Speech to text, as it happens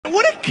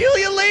Would it kill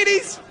you,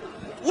 ladies?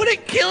 Would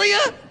it kill you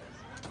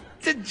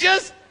to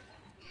just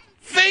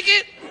fake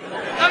it?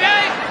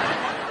 Okay?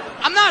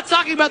 I'm not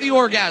talking about the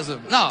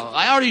orgasm. No,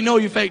 I already know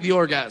you faked the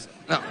orgasm.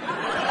 No.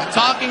 I'm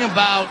talking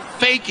about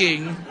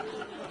faking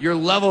your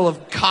level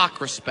of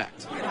cock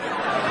respect.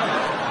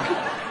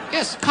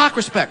 Yes, cock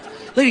respect.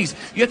 Ladies,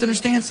 you have to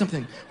understand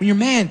something. When your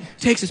man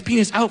takes his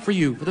penis out for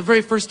you for the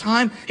very first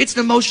time, it's an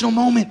emotional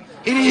moment.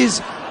 It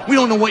is. We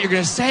don't know what you're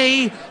going to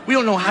say. We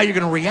don't know how you're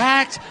going to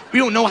react. We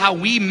don't know how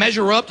we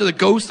measure up to the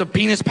ghost of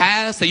penis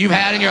past that you've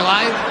had in your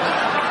life.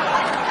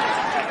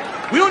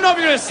 We don't know if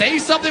you're going to say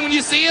something when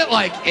you see it,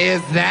 like,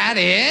 is that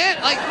it?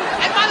 Like,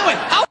 and by the way,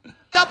 how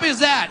up is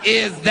that?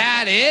 Is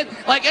that it?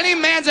 Like, any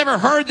man's ever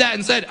heard that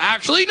and said,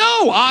 actually,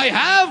 no, I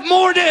have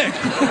more dick.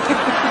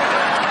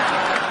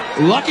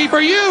 Lucky for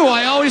you,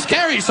 I always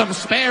carry some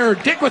spare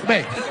dick with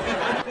me.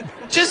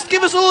 Just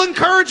give us a little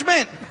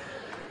encouragement.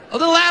 A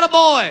little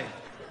attaboy.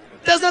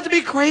 Doesn't have to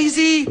be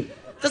crazy.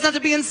 Doesn't have to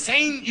be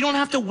insane. You don't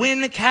have to win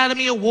an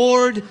Academy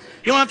Award. You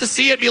don't have to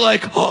see it and be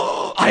like,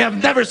 oh, I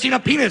have never seen a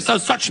penis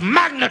of such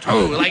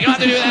magnitude. Like, you don't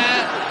have to do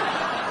that.